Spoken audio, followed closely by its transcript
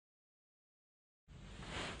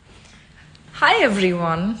Hi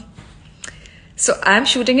everyone. So I'm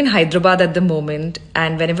shooting in Hyderabad at the moment,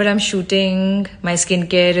 and whenever I'm shooting, my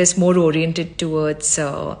skincare is more oriented towards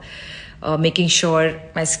making sure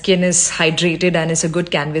my skin is hydrated and is a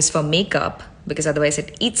good canvas for makeup because otherwise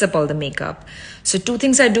it eats up all the makeup. So two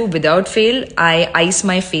things I do without fail: I ice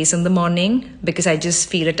my face in the morning because I just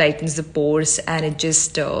feel it tightens the pores and it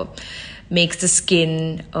just makes the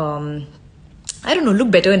skin. I don't know, look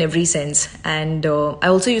better in every sense. And I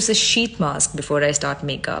also use a sheet mask before I start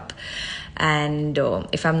makeup. And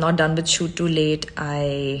if I'm not done with shoot too late,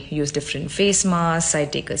 I use different face masks. I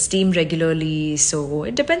take a steam regularly. So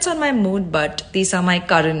it depends on my mood, but these are my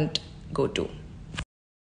current go-to.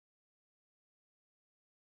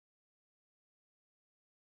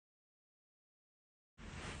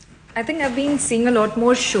 I think I've been seeing a lot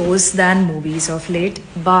more shows than movies of late,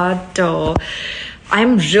 but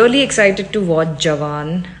I'm really excited to watch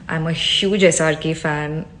Jawan. I'm a huge SRK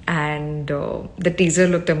fan, and the teaser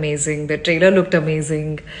looked amazing. The trailer looked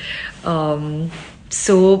amazing.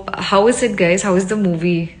 So, how is it, guys? How is the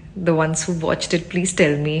movie? The ones who watched it, please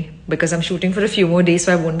tell me because I'm shooting for a few more days,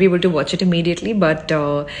 so I won't be able to watch it immediately, but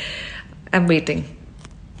I'm waiting.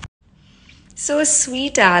 So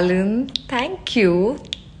sweet, Alan. Thank you.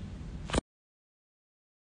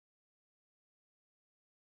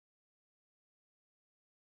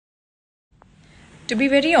 To be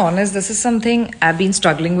very honest, this is something I've been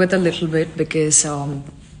struggling with a little bit because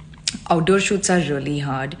outdoor shoots are really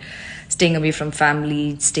hard. Staying away from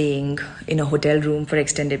family, staying in a hotel room for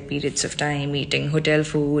extended periods of time, eating hotel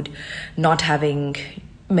food, not having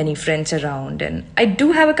many friends around. And I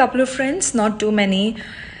do have a couple of friends, not too many,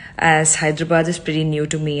 as Hyderabad is pretty new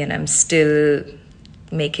to me and I'm still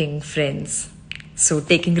making friends. So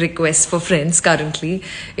taking requests for friends currently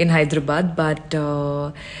in Hyderabad, but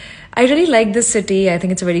I really like this city. I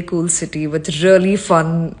think it's a very cool city with really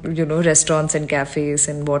fun, restaurants and cafes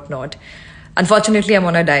and whatnot. Unfortunately, I'm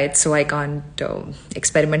on a diet, so I can't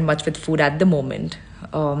experiment much with food at the moment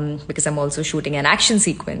because I'm also shooting an action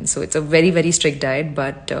sequence. So it's a very, very strict diet,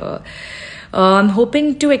 but I'm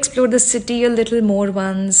hoping to explore the city a little more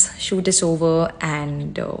once shoot is over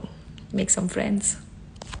and make some friends.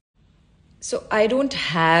 So I don't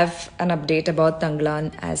have an update about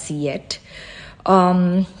Tanglan as yet.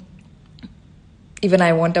 Even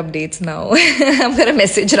I want updates now. I'm gonna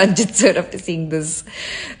message Ranjit sir after seeing this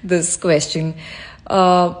question.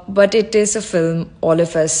 But it is a film. All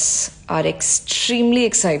of us are extremely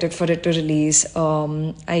excited for it to release.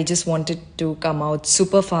 I just want it to come out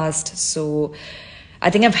super fast. So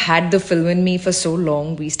I think I've had the film in me for so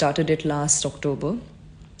long. We started it last October.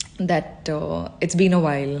 That it's been a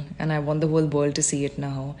while, and I want the whole world to see it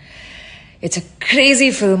now. It's a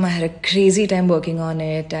crazy film. I had a crazy time working on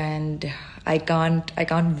it, and I can't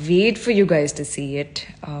wait for you guys to see it.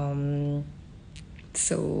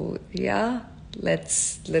 So yeah,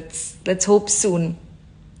 let's hope soon.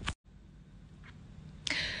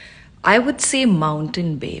 I would say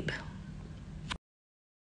Mountain Babe.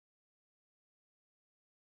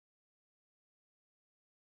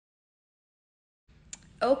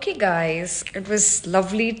 Okay, guys, it was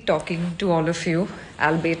lovely talking to all of you,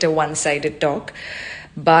 albeit a one sided talk.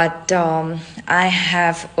 But I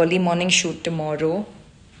have early morning shoot tomorrow,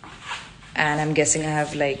 and I'm guessing I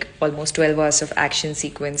have like almost 12 hours of action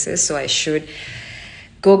sequences, so I should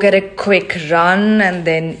go get a quick run and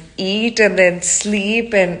then eat and then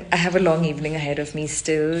sleep, and I have a long evening ahead of me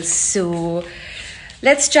still. So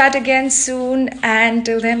let's chat again soon, and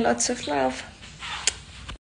till then, lots of love.